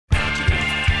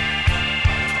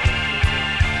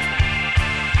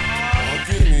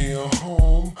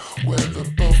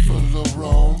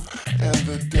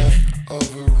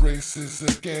This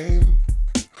is a game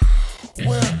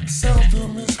where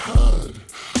seldom is heard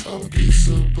a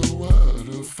peaceable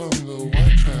word from the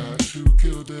white trash who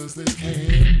killed as they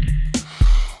came.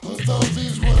 Although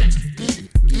these words dig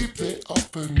deep, they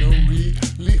offer no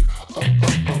relief.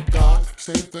 God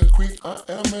save the queen, I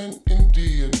am an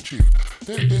Indian chief.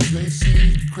 There is a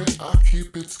secret I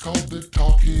keep, it's called the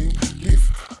talking leaf.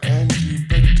 And you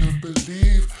better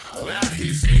believe that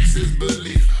he speaks his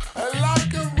belief. And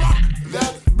like a rock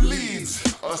that bleeds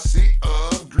a sea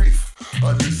of grief,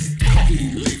 this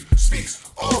talking leaf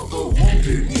speaks of the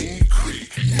Wounded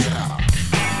Creek. Yeah. Oh,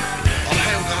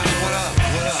 hey guys, what up?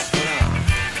 What up?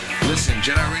 What up? Listen,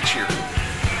 Jedi Rich here.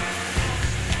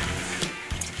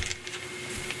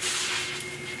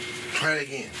 Try it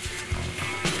again.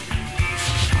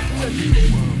 When you a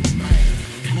man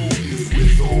who is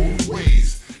with old ways,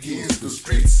 he is the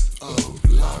streets of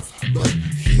life, but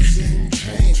he's in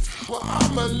chains. Well,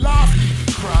 I'm alive,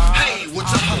 he cried. Hey,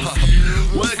 what's up?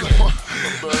 Welcome.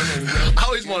 I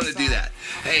always wanted to do that.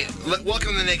 Hey,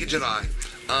 welcome to the Naked Jedi.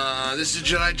 This is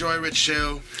Jedi Joy Rich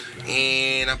Show,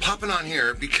 and I'm popping on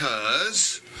here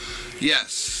because,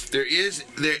 yes, there's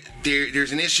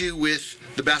an issue with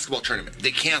the basketball tournament.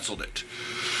 They canceled it.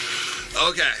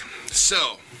 Okay,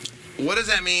 so what does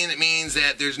that mean? It means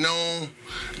that there's no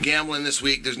gambling this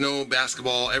week. There's no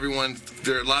basketball.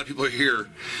 There are a lot of people here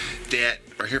that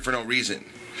are here for no reason.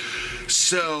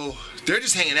 So they're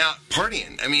just hanging out,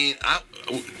 partying. I mean, I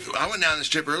went down the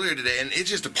strip earlier today, and it's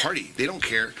just a party. They don't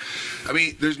care. I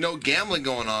mean, there's no gambling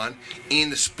going on in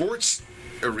the sports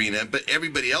arena, but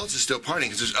everybody else is still partying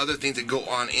because there's other things that go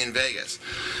on in Vegas.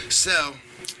 So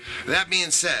that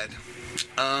being said,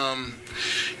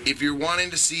 if you're wanting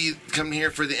to come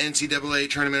here for the NCAA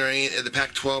tournament or any of the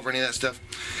Pac-12 or any of that stuff,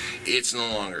 it's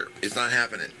no longer. It's not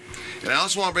happening. And I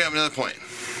also want to bring up another point.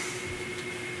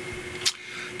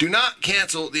 Do not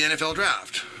cancel the NFL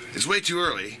draft. It's way too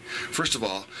early, first of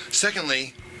all.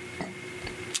 Secondly,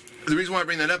 the reason why I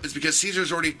bring that up is because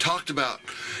Caesar's already talked about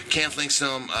canceling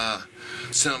some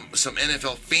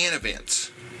NFL fan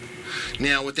events.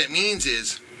 Now, what that means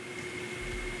is,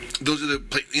 those are they're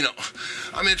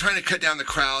trying to cut down the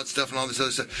crowd stuff and all this other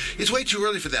stuff. It's way too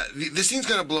early for that. This thing's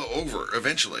going to blow over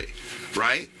eventually,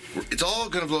 right? It's all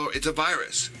going to blow. It's a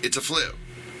virus. It's a flu.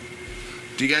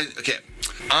 Do you guys? Okay,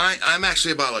 I'm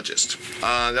actually a biologist.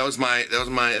 That's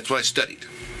what I studied.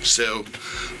 So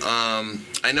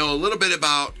I know a little bit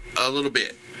about a little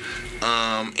bit.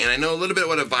 And I know a little bit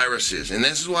what a virus is, and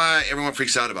this is why everyone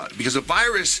freaks out about it. Because a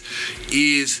virus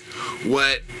is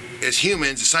what, as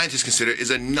humans, scientists consider,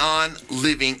 is a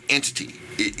non-living entity.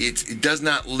 It does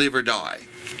not live or die.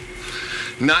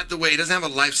 Not the way, it doesn't have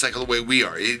a life cycle the way we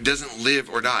are. It doesn't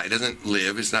live or die. It doesn't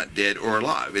live, it's not dead or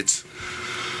alive. It's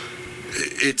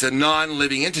a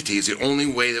non-living entity is the only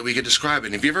way that we could describe it.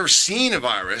 And if you've ever seen a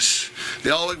virus, they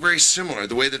all look very similar,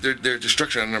 the way that they're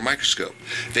structured under a microscope.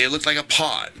 They look like a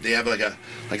pod. They have like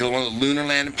one of the lunar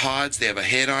landing pods. They have a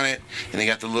head on it, and they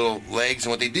got the little legs.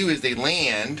 And what they do is they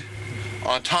land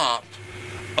on top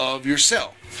of your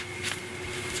cell,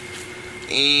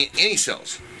 and any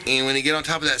cells. And when they get on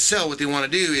top of that cell, what they want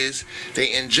to do is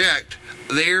they inject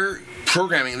their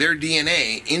programming, their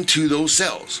DNA into those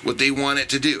cells, what they want it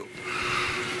to do,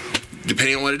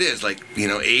 depending on what it is. Like,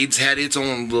 AIDS had its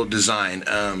own little design.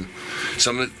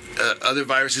 Some of the other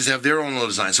viruses have their own little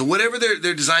design. So whatever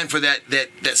they're designed for that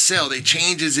cell, they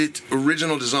changes its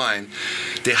original design,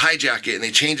 they hijack it, and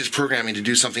they change its programming to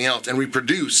do something else and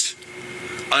reproduce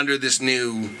under this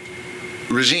new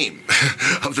regime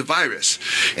of the virus.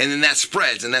 And then that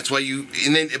spreads, and that's why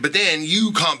but then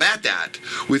you combat that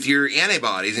with your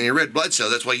antibodies and your red blood cells.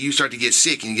 That's why you start to get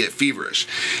sick and you get feverish.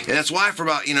 And that's why for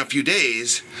about a few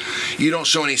days you don't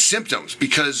show any symptoms,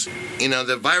 because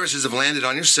the viruses have landed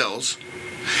on your cells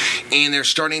and they're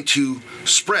starting to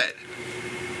spread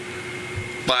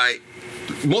by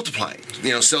multiplying.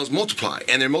 Cells multiply,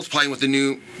 and they're multiplying with the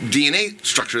new DNA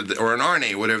structure or an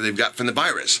RNA, whatever they've got from the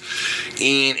virus.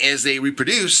 And as they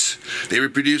reproduce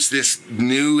this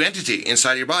new entity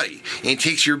inside of your body. And it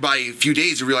takes your body a few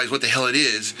days to realize what the hell it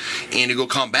is and to go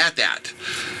combat that.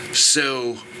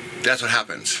 So that's what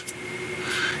happens.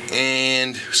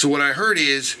 And so what I heard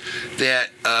is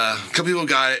that a couple people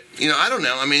got it. I don't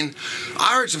know. I mean,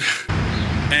 I heard some.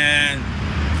 And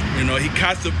he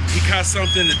caught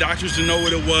something. The doctors didn't know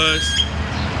what it was,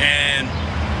 and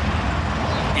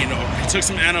he took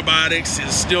some antibiotics.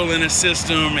 It's still in his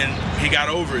system, and he got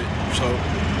over it. So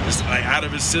it's like out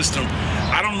of his system.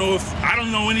 I don't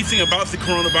know anything about the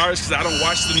coronavirus because I don't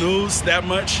watch the news that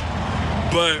much.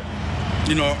 But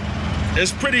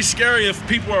it's pretty scary if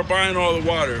people are buying all the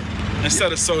water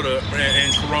instead of soda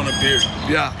and Corona beer.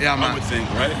 Yeah, man. I would think,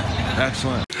 right?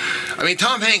 Excellent. I mean,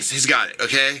 Tom Hanks has got it,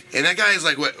 okay? And that guy is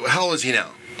like, what? How old is he now?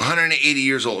 180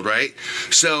 years old, right?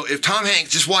 So if Tom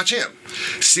Hanks, just watch him.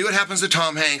 See what happens to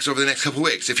Tom Hanks over the next couple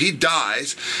weeks. If he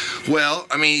dies, well,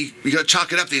 I mean, you got to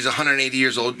chalk it up that he's 180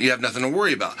 years old. You have nothing to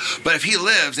worry about. But if he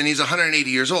lives and he's 180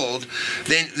 years old,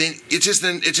 then it's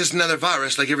just another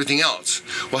virus like everything else.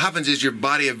 What happens is your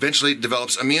body eventually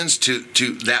develops immunes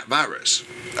to that virus,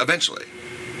 eventually,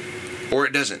 or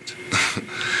it doesn't.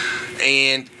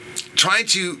 And trying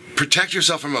to protect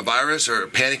yourself from a virus or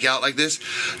panic out like this,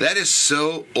 that is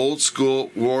so old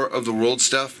school War of the Worlds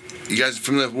stuff. You guys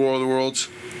from the War of the Worlds?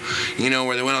 You know,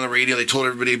 where they went on the radio, they told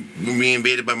everybody we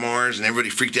invaded by Mars, and everybody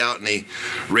freaked out, and they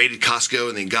raided Costco,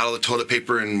 and they got all the toilet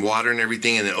paper and water and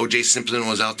everything, and then O.J. Simpson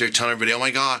was out there telling everybody, oh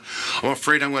my God, I'm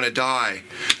afraid I'm going to die.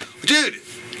 Dude,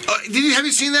 have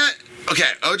you seen that? Okay,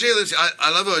 OJ lives. I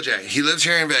love OJ. He lives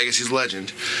here in Vegas. He's a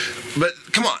legend. But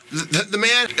come on, the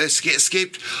man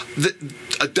escaped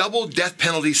a double death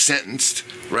penalty sentenced,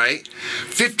 right?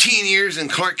 15 years in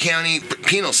Clark County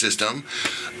penal system.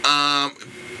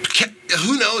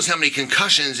 Who knows how many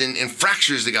concussions and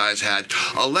fractures the guy's had?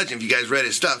 A legend. If you guys read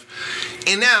his stuff,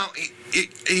 and now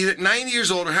he's at 90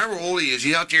 years old or however old he is.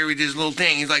 He's out there with his little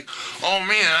thing. He's like, oh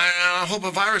man, I hope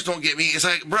a virus don't get me. It's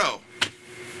like, bro.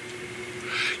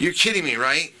 You're kidding me,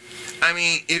 right? I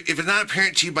mean, if it's not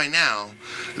apparent to you by now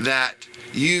that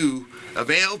you,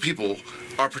 available people,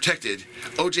 are protected,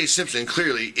 O.J. Simpson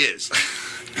clearly is.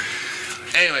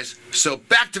 Anyways, so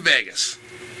back to Vegas.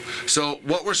 So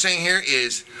what we're saying here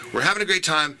is we're having a great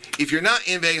time. If you're not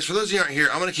in Vegas, for those of you who aren't here,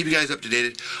 I'm going to keep you guys up to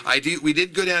date. We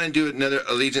did go down and do another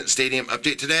Allegiant Stadium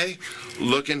update today.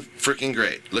 Looking freaking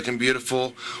great. Looking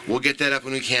beautiful. We'll get that up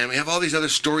when we can. We have all these other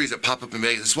stories that pop up in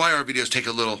Vegas. That's why our videos take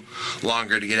a little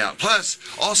longer to get out. Plus,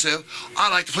 also, I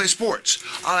like to play sports.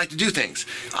 I like to do things.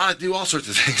 I like to do all sorts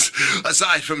of things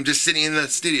aside from just sitting in the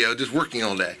studio just working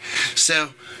all day. So,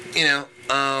 you know,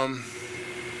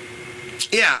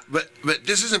 yeah, but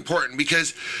this is important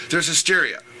because there's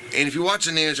hysteria. And if you watch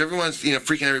the news, everyone's, you know,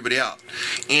 freaking everybody out.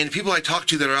 And the people I talk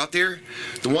to that are out there,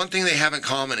 the one thing they have in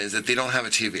common is that they don't have a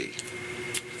TV.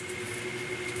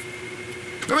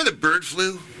 Remember the bird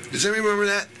flu? Does anybody remember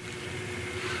that?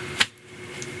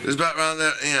 It was about around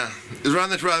the, yeah. It was around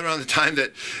the time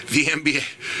that the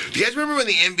NBA. Do you guys remember when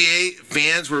the NBA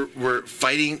fans were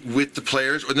fighting with the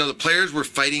players? Or no, the players were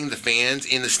fighting the fans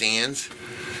in the stands.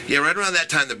 Yeah, right around that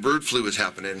time, the bird flu was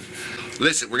happening.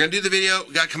 Listen, we're going to do the video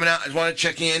we got coming out. I just want to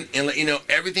check in and let you know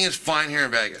everything is fine here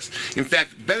in Vegas. In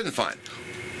fact, better than fine.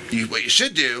 What you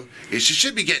should do is you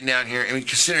should be getting down here and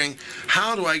considering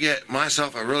how do I get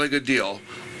myself a really good deal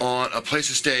on a place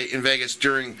to stay in Vegas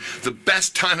during the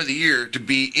best time of the year to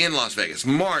be in Las Vegas,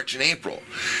 March and April.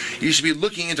 You should be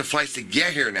looking into flights to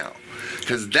get here now,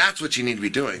 because that's what you need to be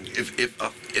doing.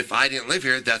 If I didn't live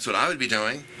here, that's what I would be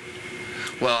doing.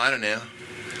 Well, I don't know.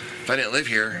 If I didn't live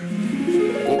here,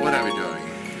 what would I be doing?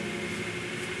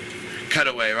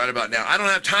 Cutaway right about now. I don't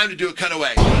have time to do a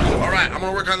cutaway. All right, I'm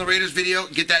going to work on the Raiders video,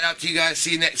 get that out to you guys.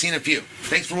 See you in a few.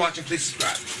 Thanks for watching. Please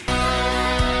subscribe.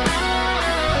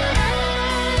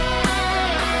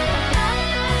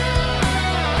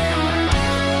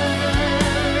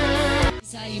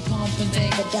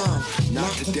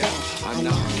 Not to death, I'm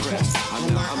not impressed,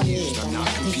 I'm not amused, I'm not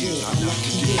confused, I'm not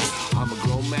confused. I'm a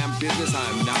grown man business,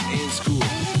 I'm not in school.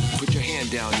 Put your hand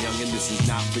down, youngin', this is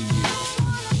not for you.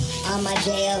 On my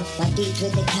jail, my beats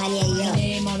with the Kanye, yo. Your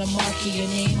name on the market, your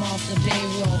name off the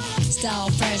payroll. Style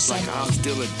fresh like I'm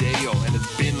still a day-o, and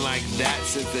it's been like that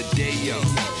since the day-o.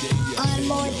 On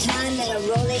more time than a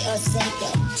Rolly or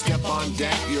Seiko. Step on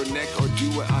deck, your neck, or do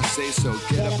what I say so.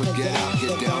 Get up or get out,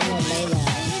 get down and lay low.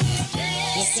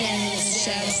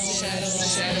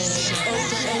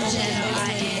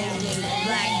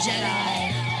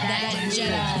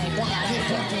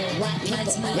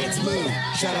 Let's move.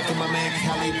 Shout out to my man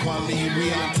Khalid Kweli.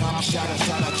 We on top. Shout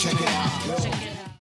out, check it out.